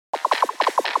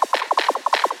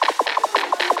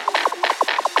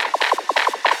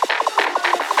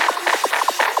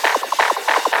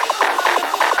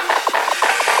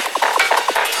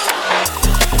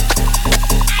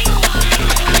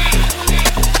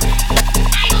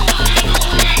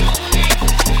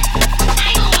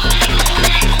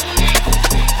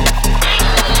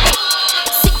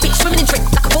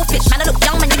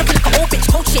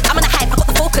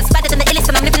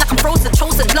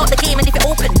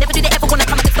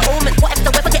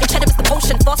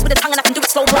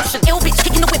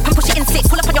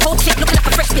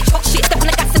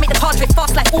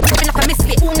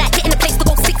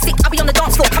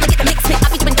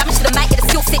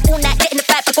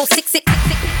so sick, sick, sick,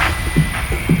 sick.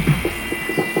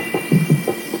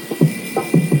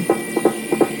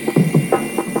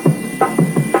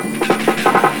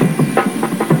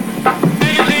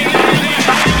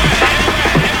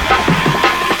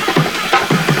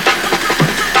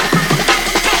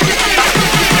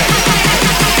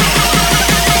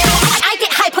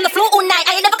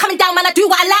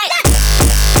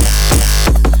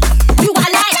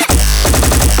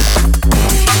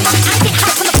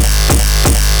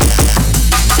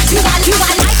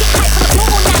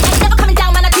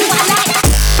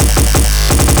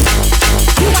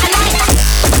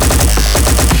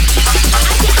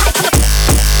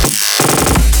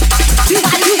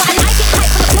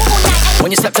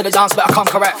 To the dance, better come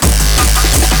correct.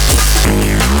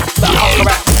 Better come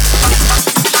correct.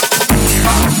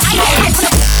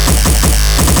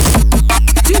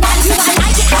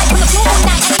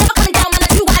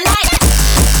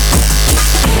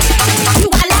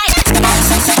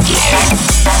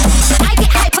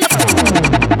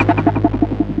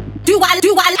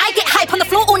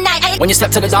 When you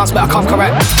step to the dance, better come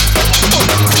correct.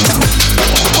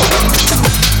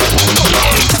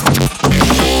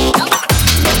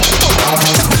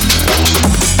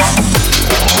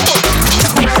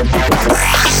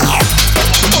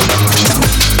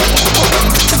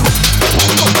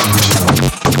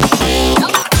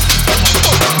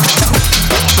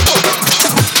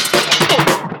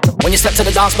 When you step to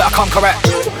the dance, better come correct.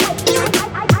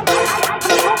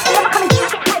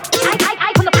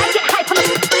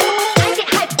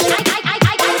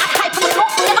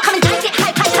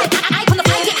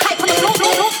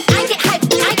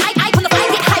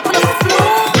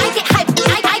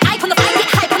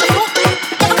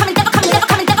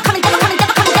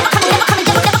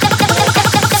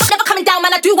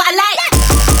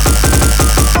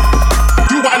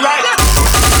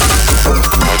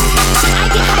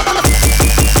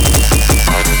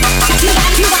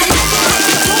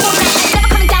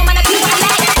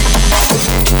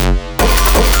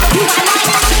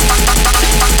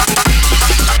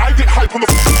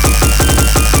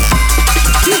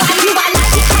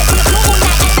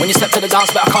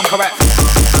 Dance better come correct.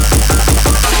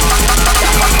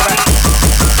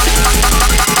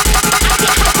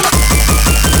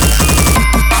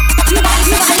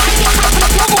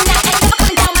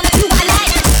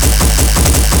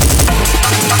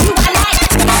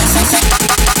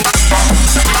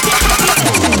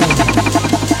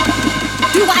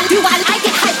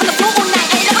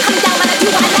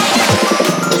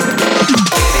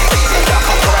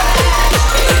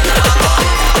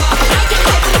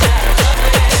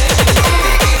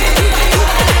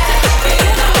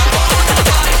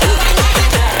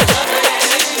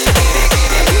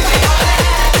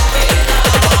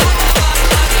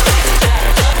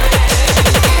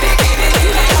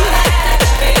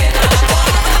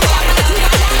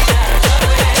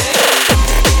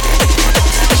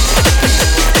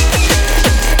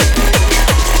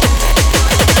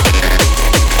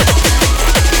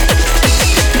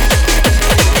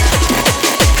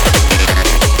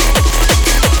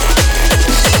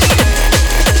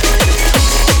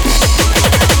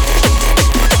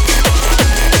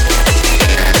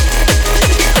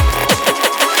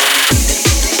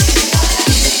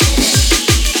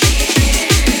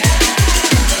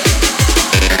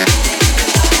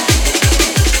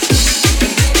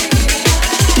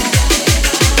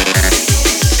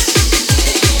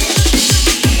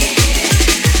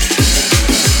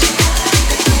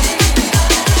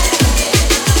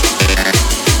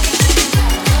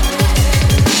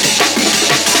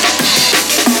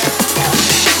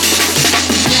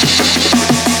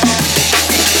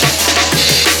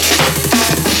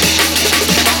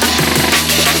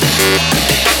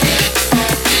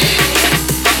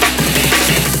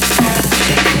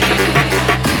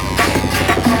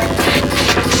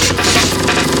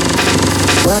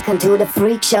 Welcome to the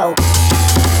Freak Show.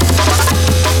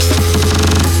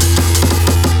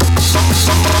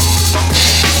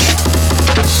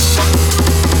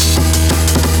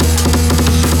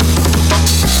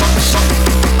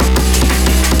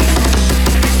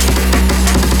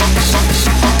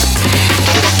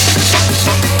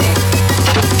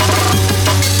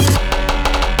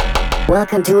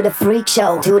 Welcome to the Freak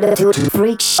Show. To the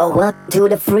Freak Show. Welcome to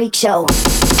the Freak Show.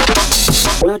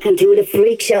 Welcome to the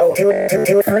Freak Show. To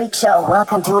the Freak Show.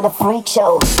 Welcome to the Freak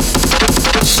Show.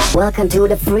 Welcome to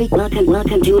the Freak. Welcome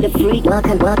to the Freak.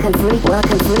 Welcome Freak. Welcome Freak.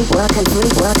 Welcome Freak.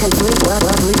 Welcome Freak.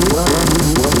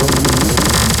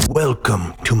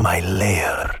 Welcome to my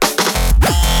lair.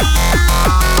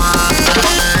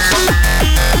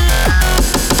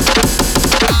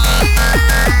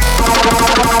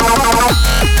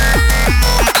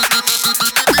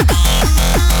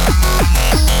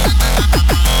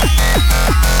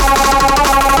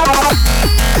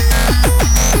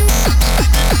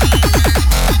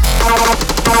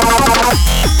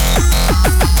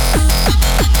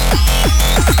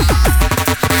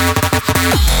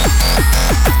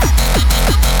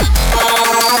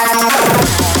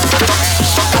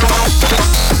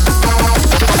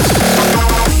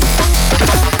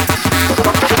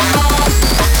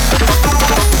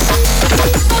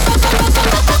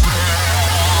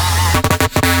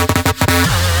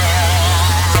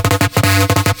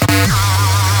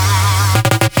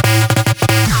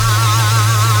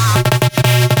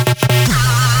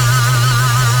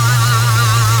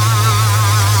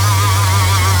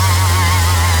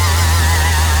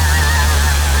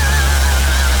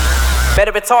 Met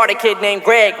a retarded kid named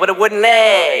Greg with a wooden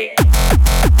leg.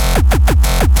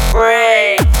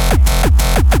 Greg.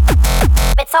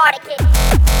 Retarded kid.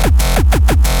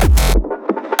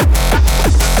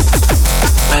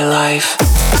 My life.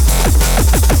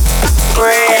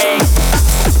 Greg.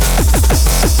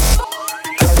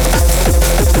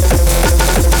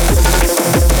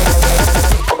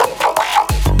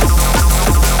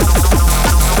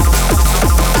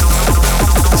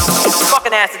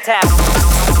 Fucking acid tap.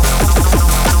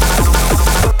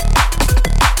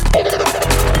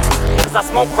 Cause I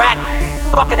smoke crack.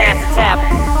 Fucking acid tap.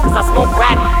 Cause I smoke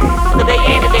crack. The day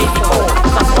and the day before.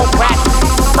 Cause I smoke crack.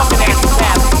 Fucking acid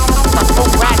tap. Cause I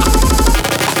smoke crack.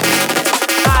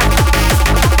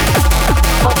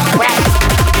 Smoke crack.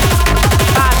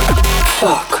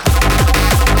 Fuck.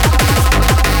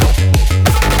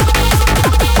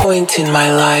 Point in my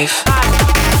life.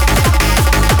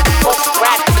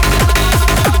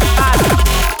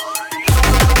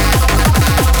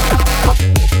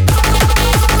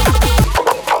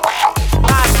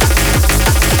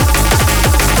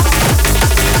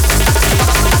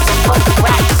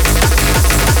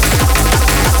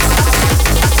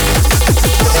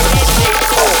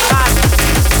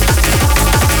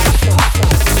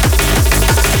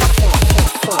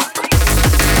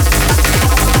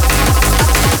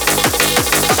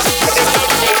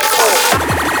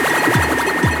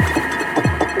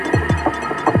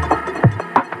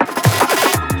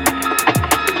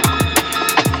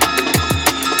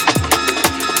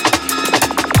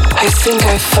 I think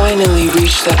I finally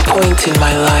reached that point in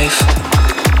my life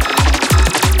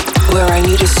where I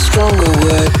need a stronger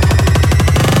word.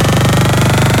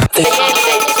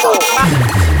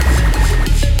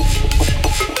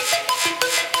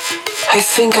 I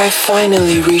think I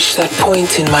finally reached that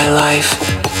point in my life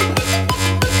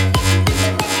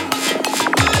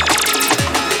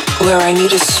where I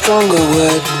need a stronger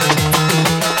word.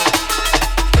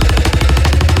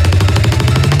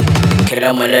 Get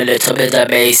on with a little bit of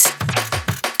bass.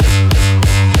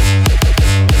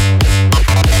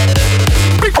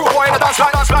 Big boy in the dance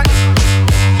line, dance line.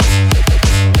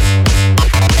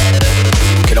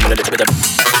 Get on with a little bit of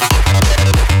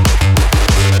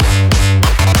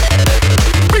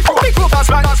big boy dance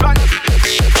line, dance line.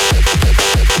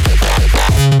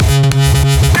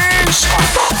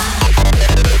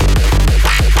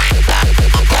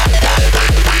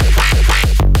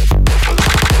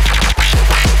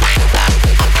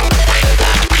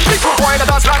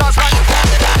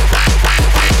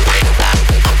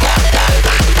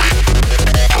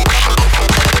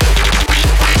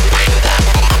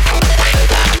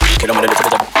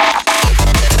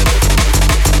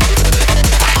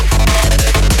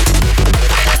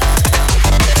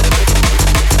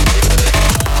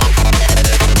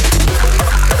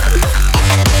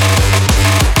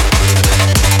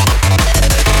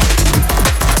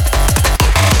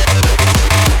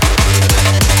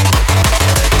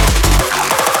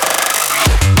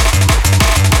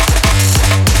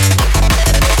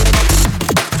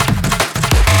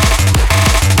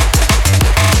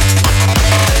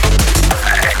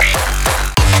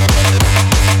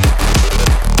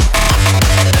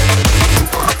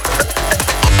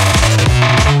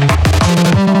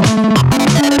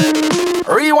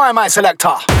 My selector.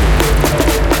 I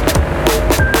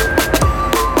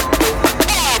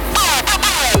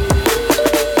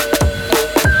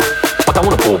don't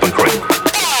want a bourbon cream.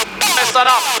 Mess that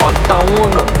up. I don't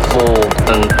want a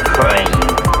bourbon cream.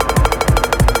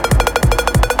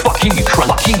 Fuck you, crumb.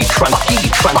 Fuck you, crumb. Fuck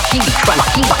you, crumb. Fuck you, crumb.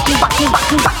 Fuck you, fuck you, fuck you,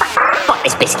 fuck you, fuck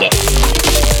this biscuit.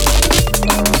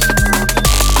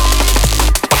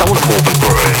 I don't want a bourbon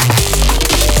cream.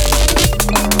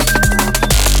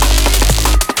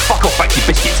 Fuck off, back your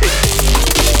biscuit tin.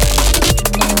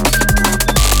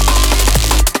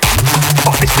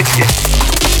 Fuck this biscuit.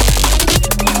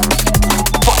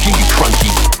 Fuck you, you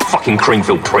crunchy fucking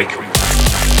cream-filled prick.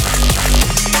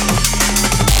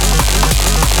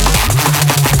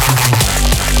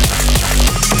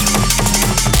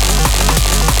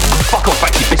 Fuck off,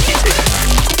 back your biscuit tin.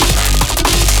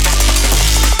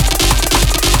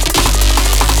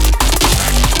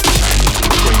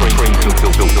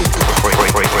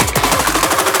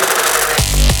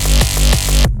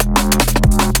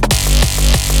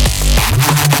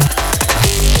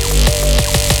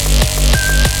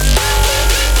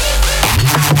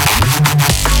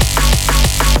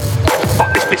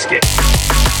 Fuck this biscuit.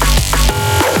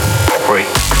 Free.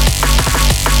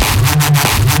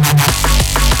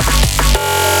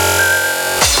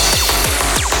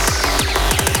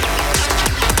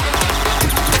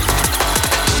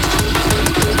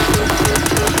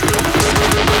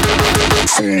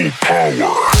 Full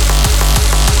power.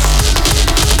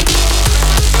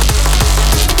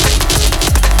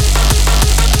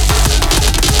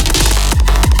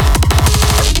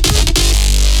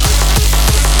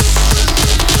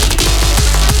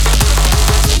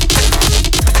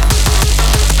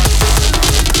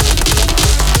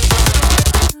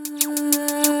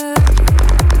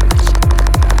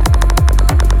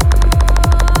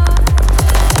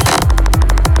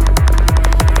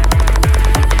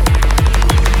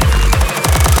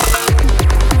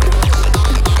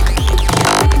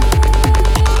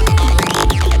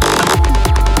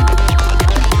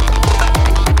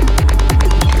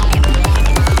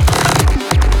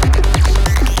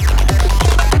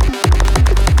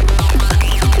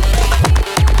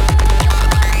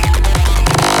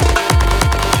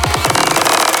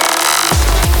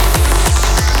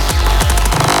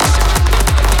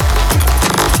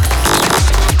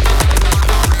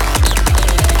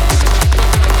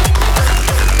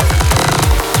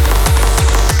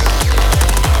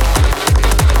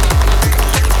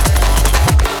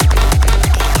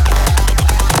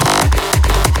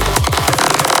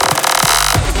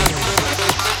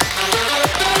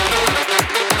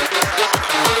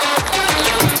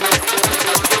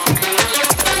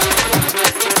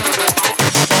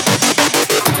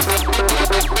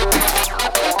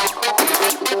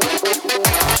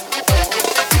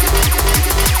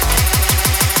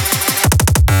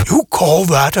 call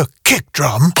that a kick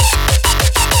drum?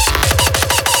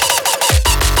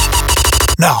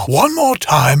 Now, one more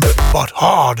time, but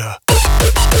harder.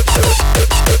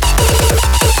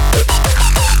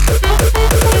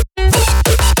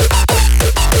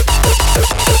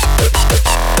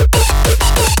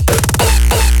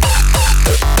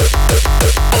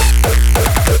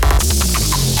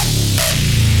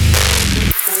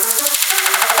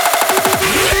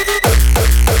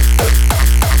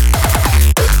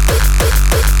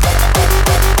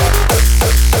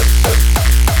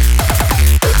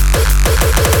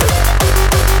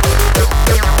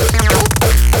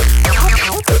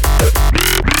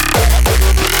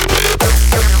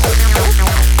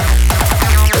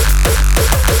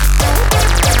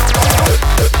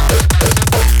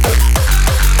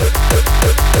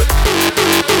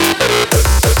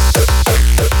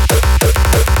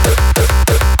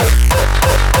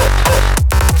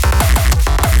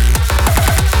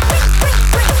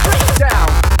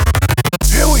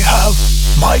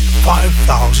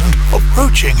 MIKE5000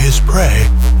 approaching his prey.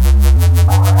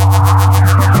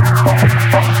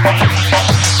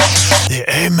 The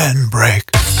Amen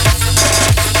break.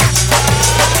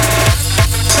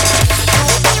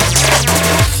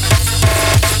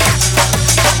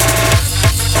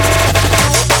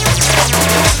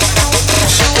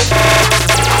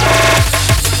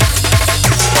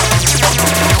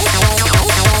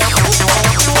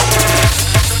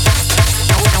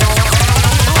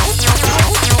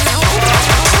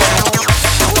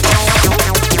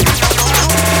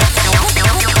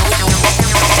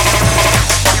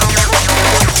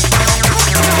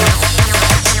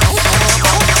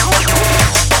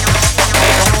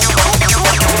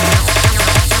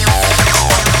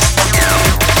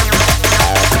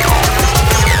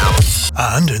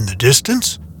 And in the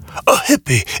distance, a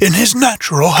hippie in his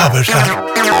natural habitat.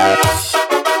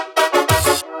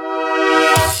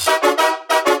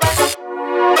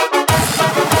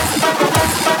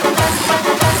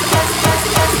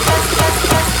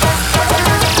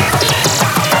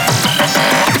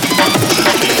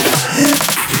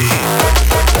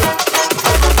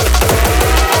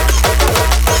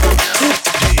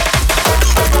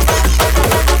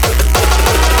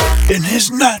 In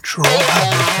his natural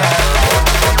habitat.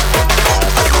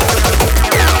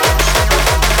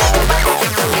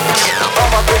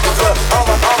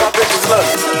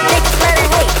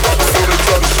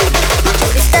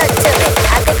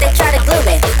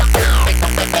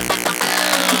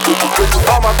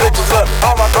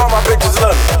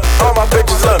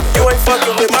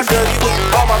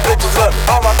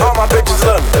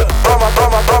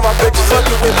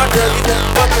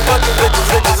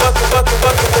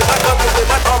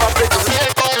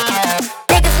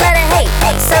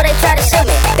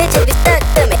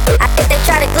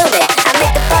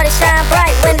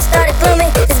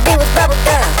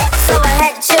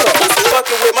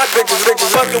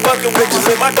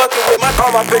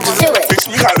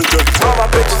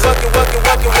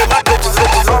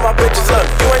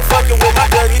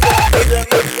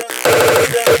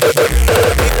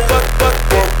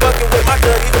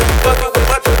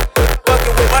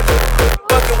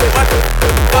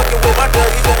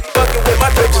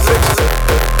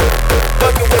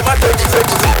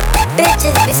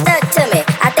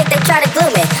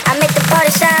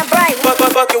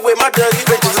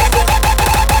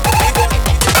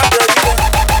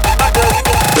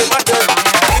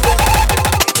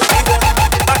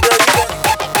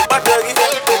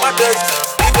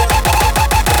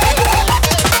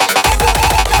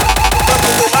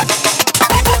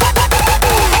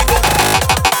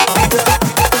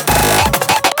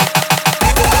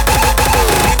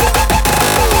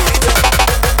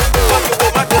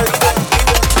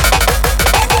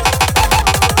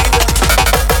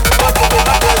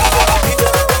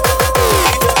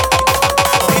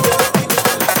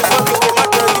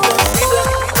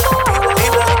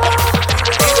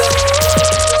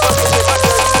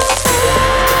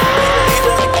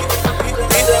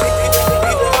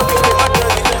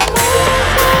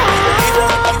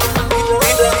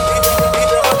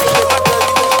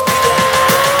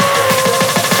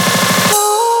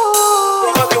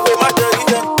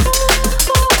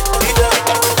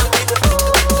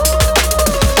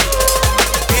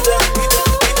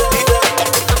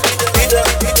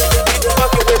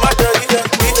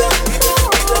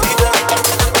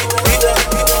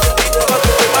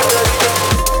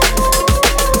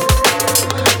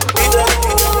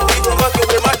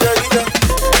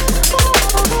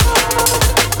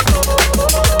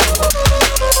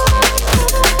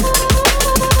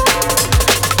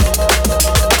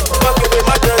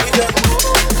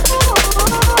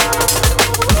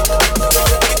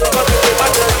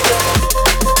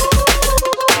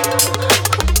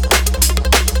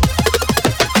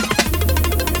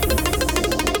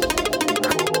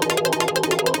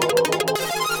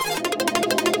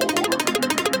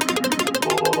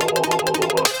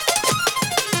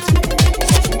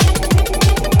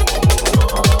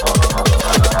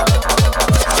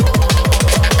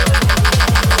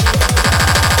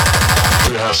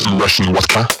 Russian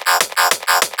vodka.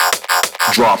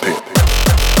 Drop it.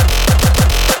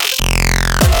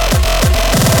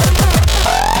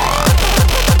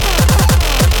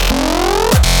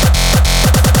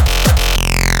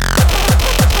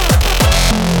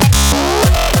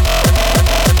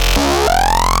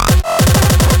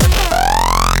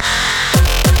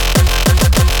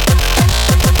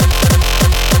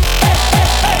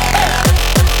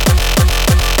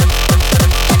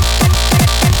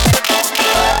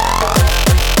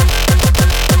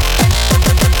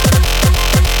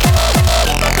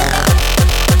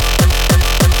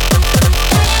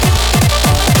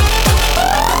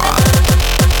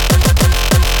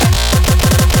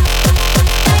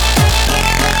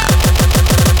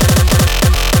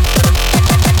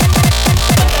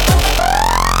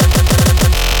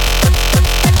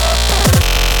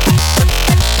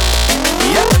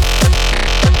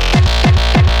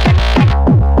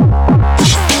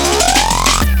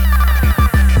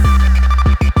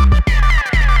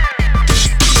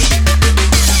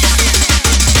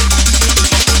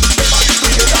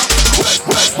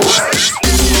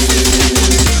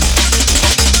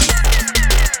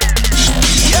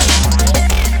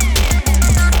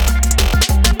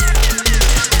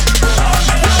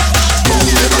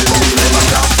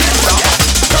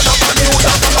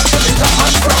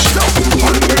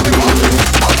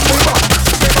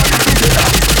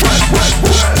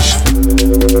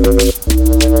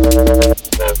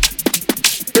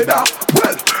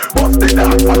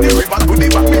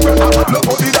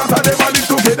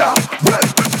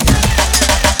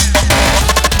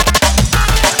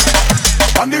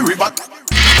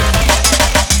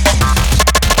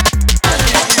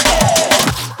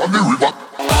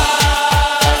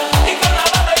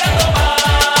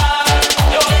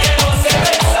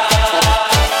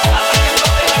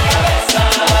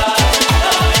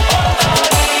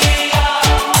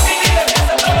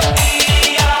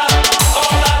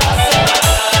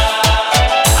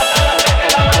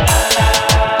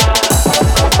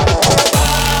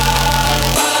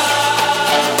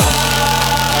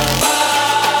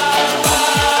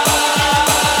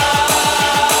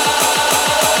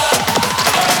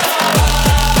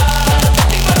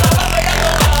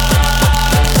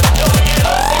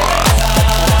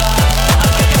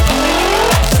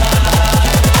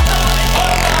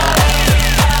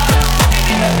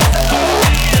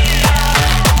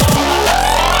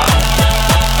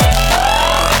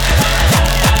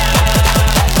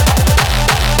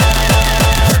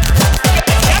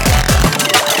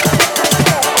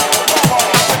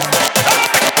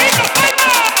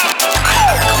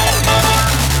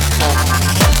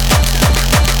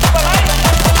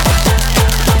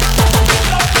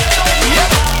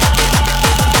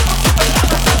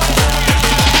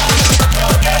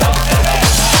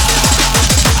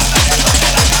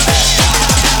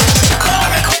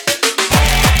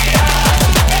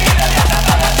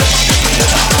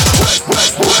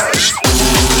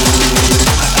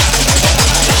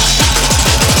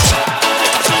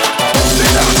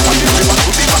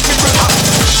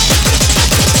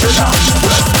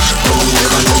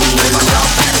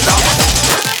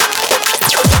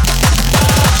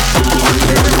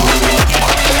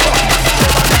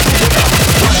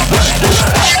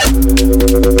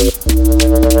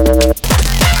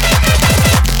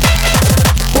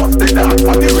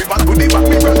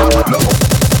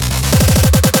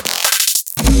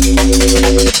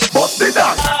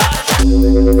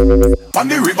 On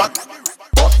the river.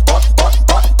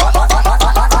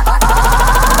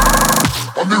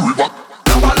 On the river.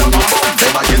 Lava, lava,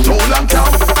 never get old and down.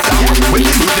 When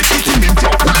the music is in him,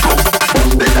 drop, we go.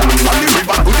 Bust the dance on the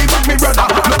river. Put it back, me brother.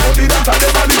 Look how the dance and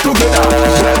never live together.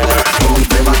 Boom,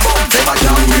 never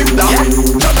can't bring down.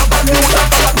 Shut up and know that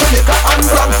ballad when you got and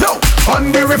rock now. On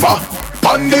the river,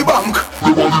 on the bank.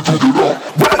 We want it together.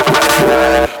 Well,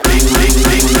 bling, bling,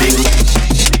 bling, bling.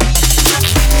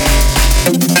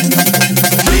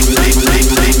 Bling, bling, bling,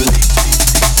 bling.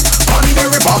 On the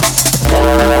river.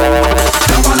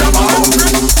 Lava, lava.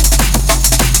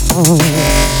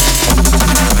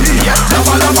 Yes,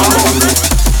 lava, lava.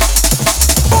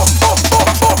 Bum, bum, bum,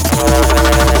 bum.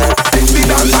 It's the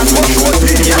dance and what you want to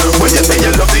see. When you say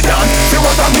you love the dance, see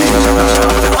what I mean.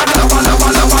 Lava, lava,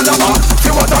 lava, lava.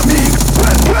 See what I mean.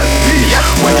 Well, yes,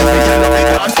 when you say you love the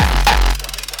dance.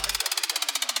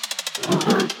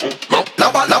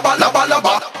 Lava, lava, lava,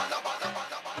 lava.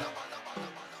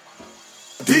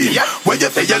 Yeah, when you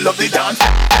say you love the dance.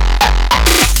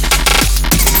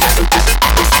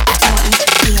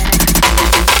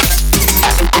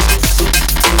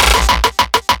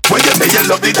 When you say you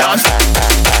love the dance.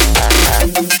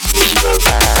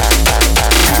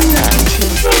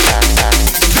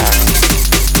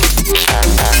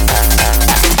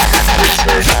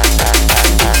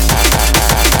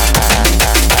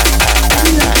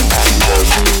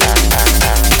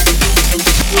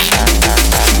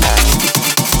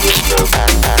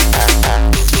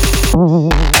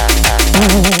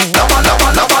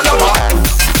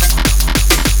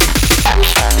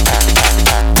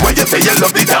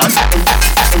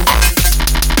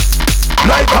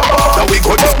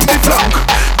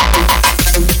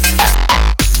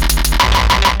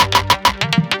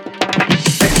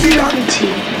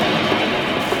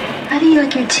 do you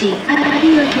like your tea? How do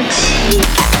you like your tea?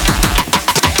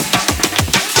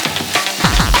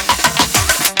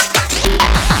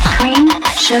 Cream?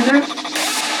 Sugar?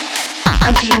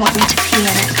 Or do you want me to pee in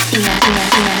it? Pee in it, pee in it,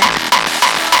 pee in it.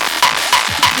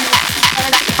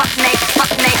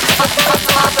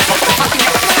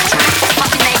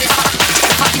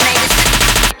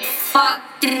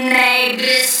 Fucking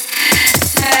neighbors,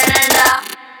 turn it up.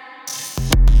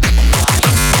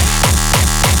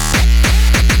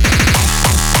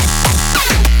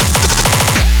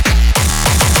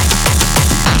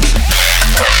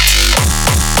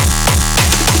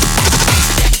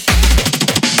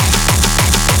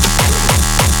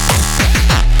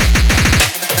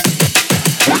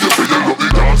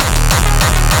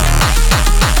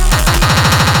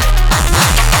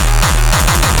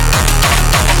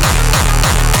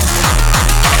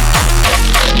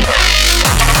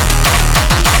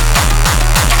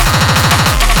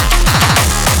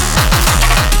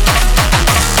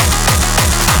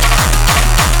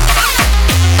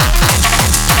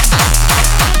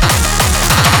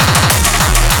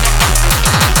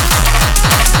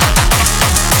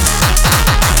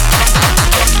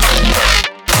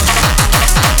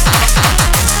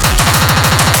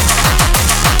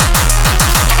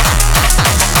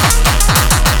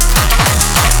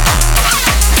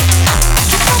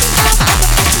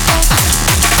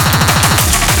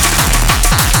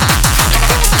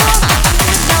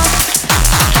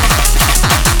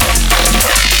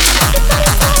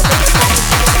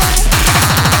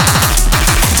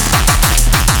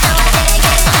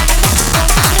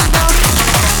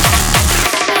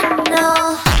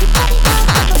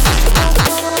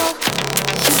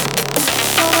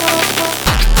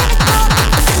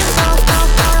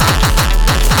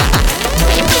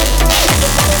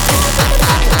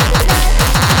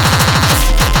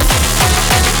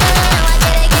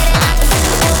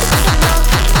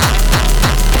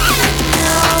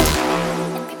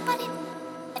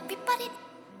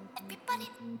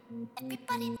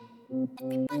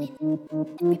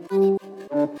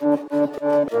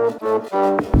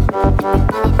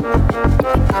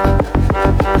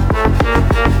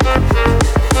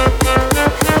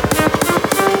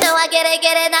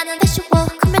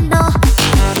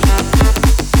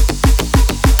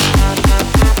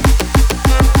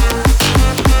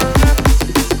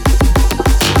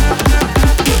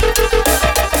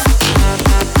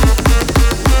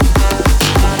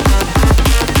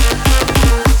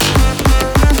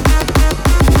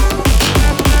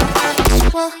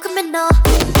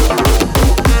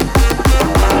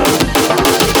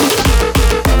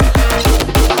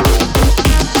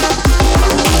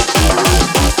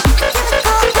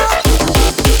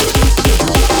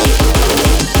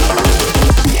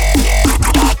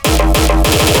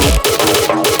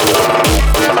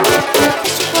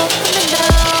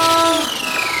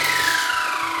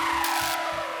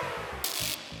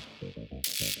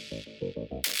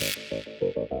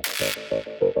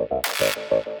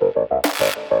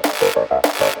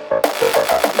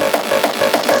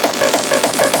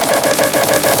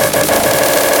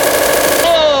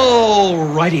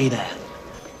 Alrighty then.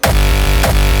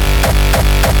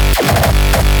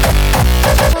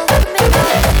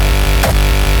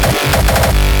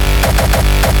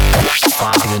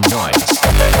 Fucking noise.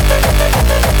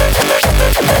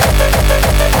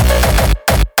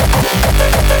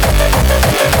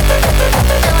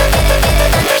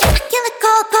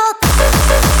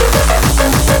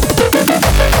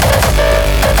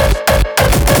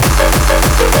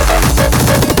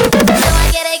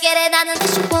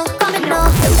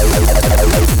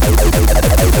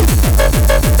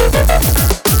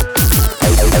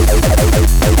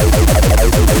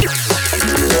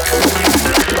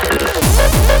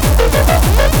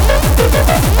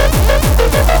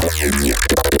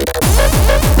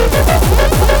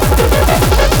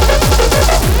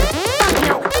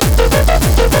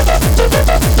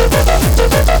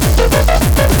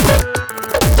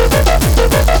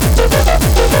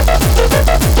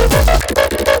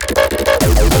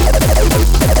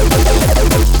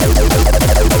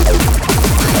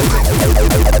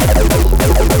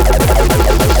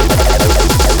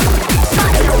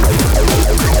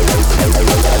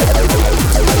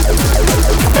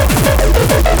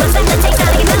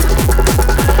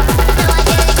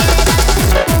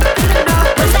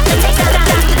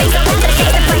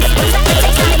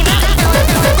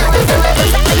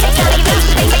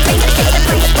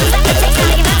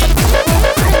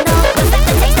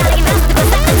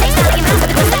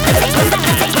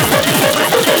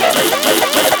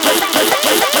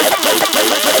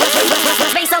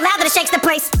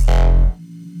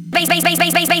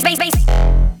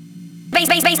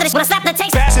 Wanna slap the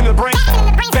taste? Fast in the brain.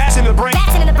 Fast in the brain.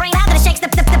 Fast in the brain. Loud that it shakes the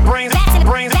brains. Fast in the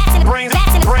brains. Fast in the brains.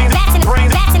 Fast in the brains. Fast in the brains.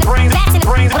 Fast in the brains. Fast in the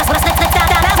brains. Wanna slip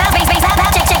down, bass, bass,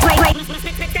 loud, shake, shake, break, break.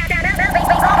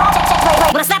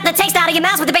 Wanna slap the taste out of your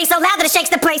mouth with the bass so loud that it shakes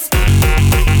the place.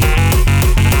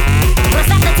 Wanna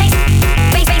slap the taste?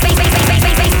 Bass, bass, bass, bass, bass, bass,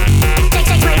 bass, bass. Shake,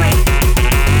 shake, break, break.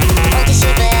 Won't this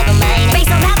shit forever mine? Bass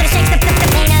so loud that it shakes the bass,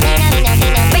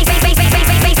 bass, bass, bass, bass,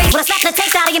 bass, bass, bass, bass. Wanna slap the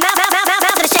taste out of your mouth, mouth, mouth,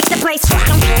 mouth, that it shakes the place. I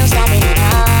don't plan on stopping at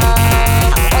all.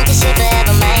 I want this shit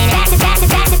forever mine. Fast it, fast it,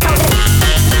 fast it, told it.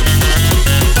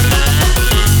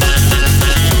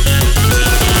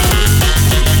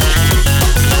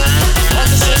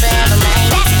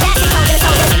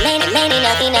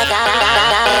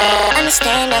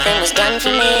 Understand nothing was done for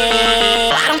me.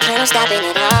 I don't plan on stopping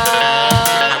at all.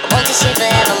 I want this shit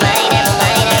forever mine, ever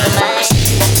mine, ever mine.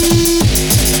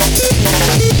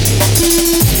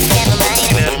 Never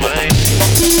mind, never mind.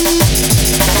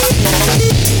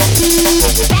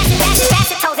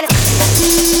 Pass it, toes in it.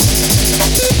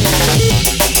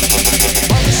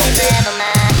 Want this shit forever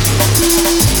mine.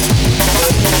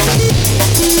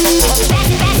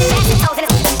 Pass it, toes in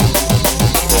it.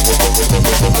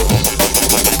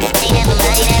 Never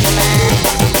mind, never mind.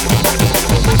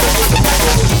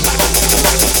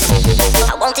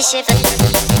 I want this shit for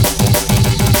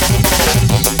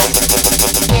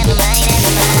never mind,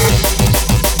 never mind.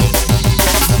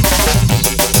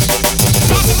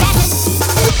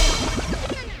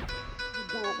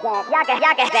 Y'all can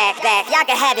have it back. Y'all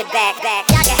can have it back.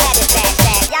 Y'all can have it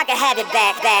back. Y'all can have it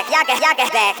back. Y'all can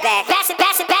back. Pass it,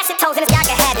 toes in it. Y'all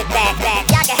can have it back.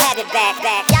 Y'all can have it back.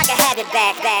 Y'all can have it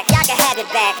back. Y'all can have it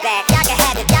back. Y'all can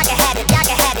have it. Y'all can have it. Y'all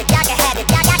can have it. Y'all can have it.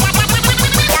 Y'all can have it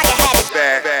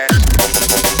back.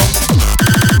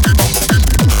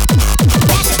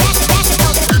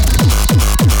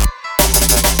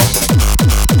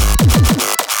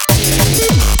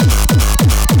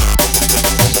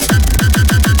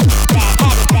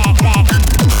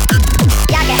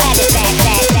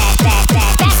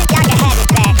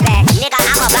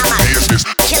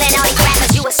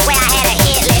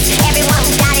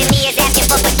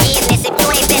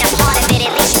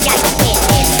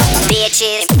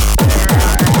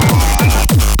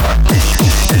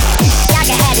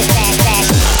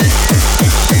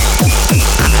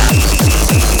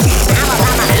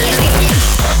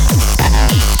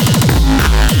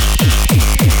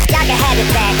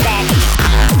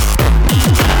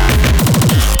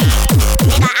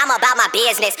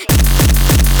 Business.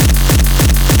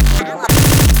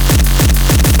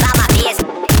 About my business.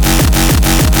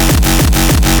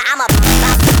 I'm about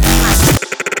my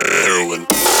heroin.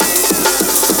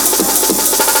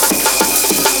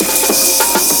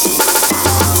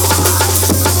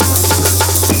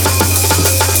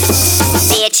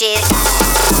 Bitches.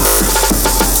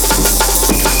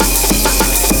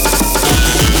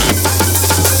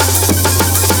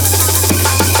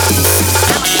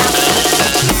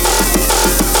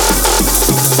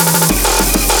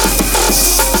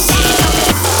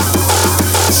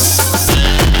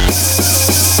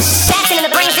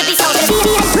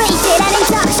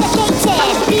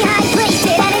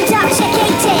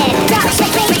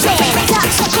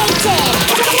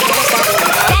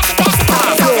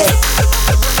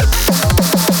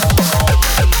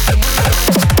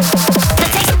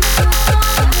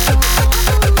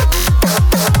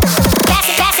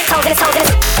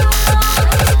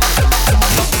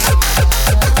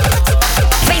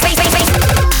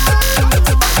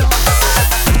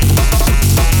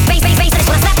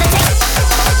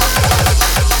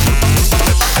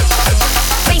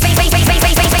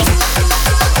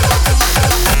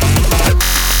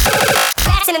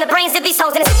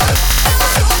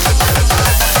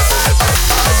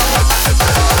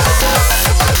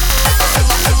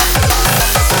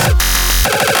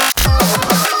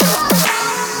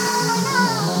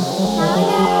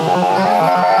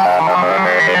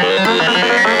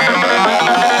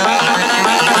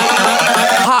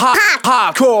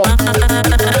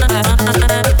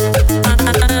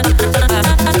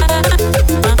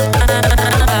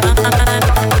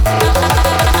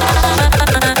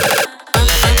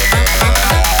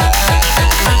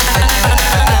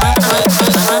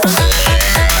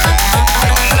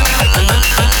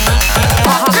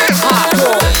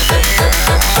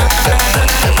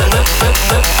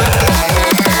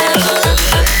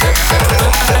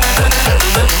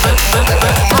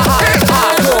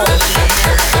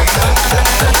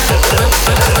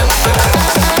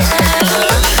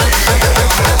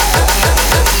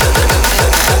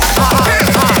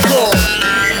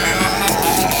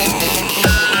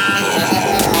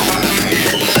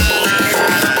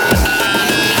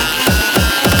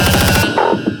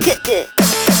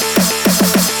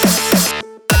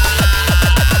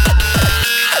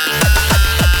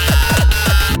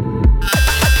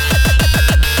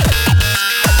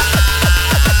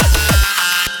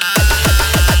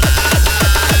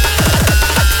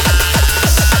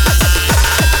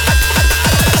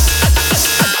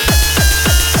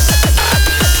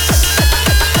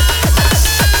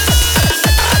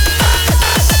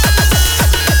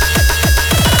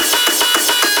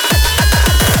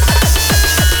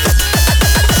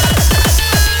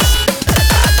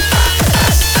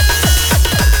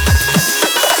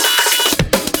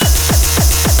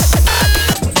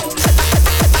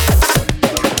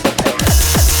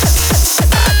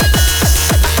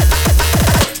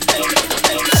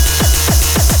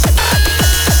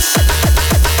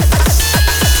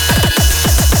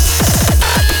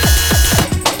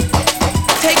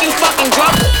 taking fucking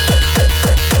drugs.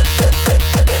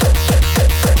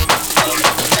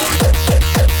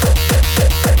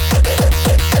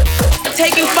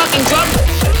 Taking fucking drugs.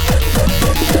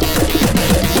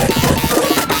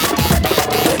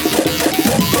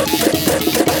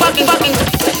 Fucking.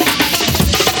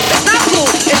 It's not cool.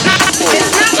 It's not cool.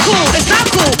 It's not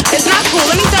cool. It's not cool.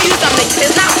 Let me tell you something.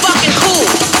 It's not fucking cool.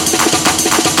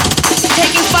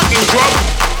 Taking fucking drugs.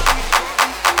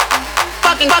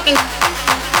 Fucking.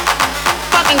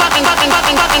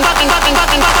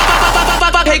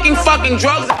 Taking fucking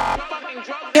drugs.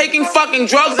 Taking fucking drugs. Taking fucking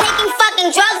drugs.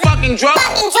 Fucking drugs. Fucking drugs.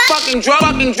 Fucking drugs.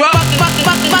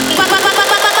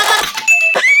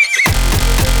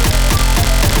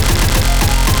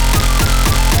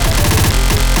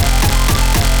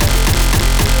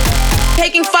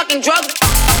 Taking fucking drugs.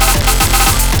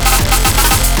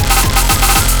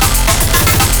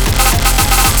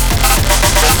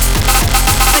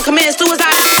 Committing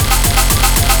suicide.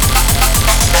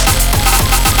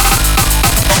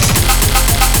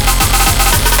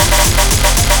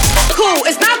 Cool,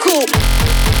 it's not cool.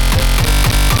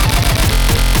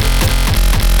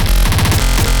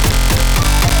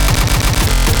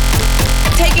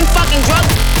 Taking fucking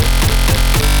drugs.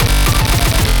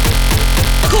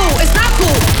 Cool, it's not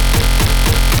cool.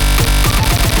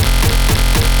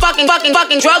 Fucking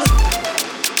drugs.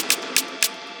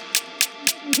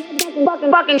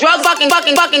 Fucking drugs, fucking drugs,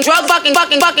 fucking drugs, fucking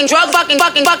drugs, fucking drugs, fucking drugs,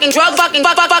 fucking drugs, fucking drugs, fucking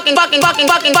drugs, fucking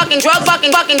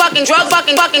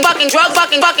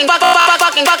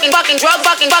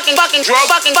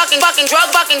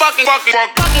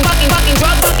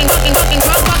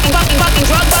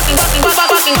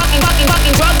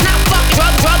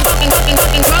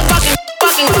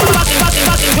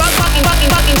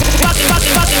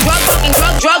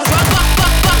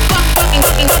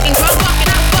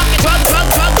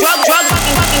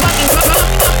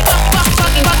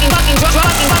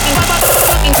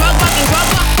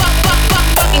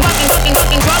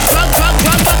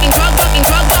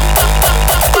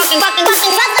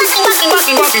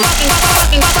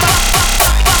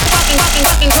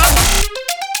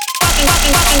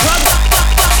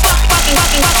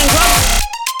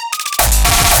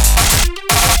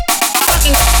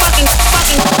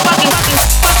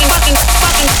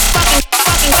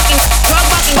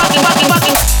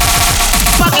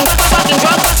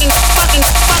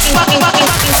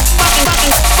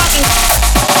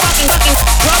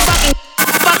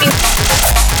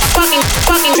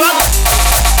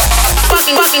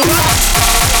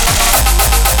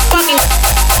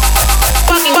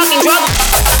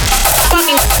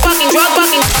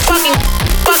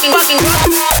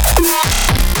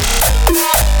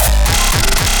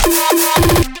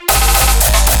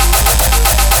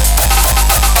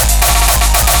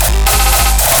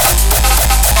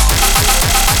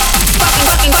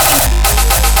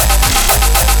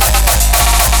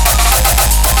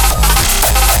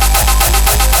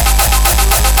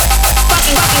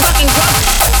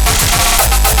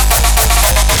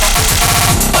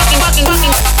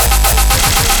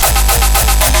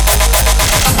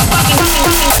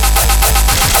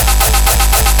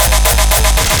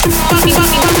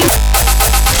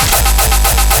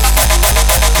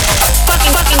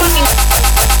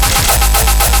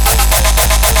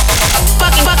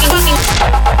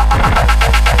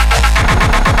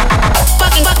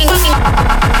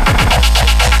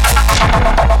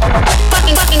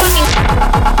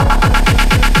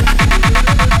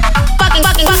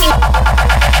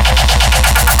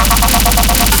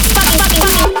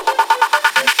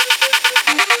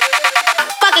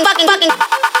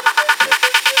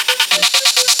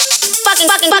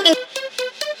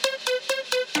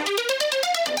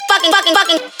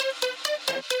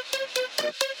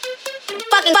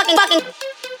drugs, fucking fucking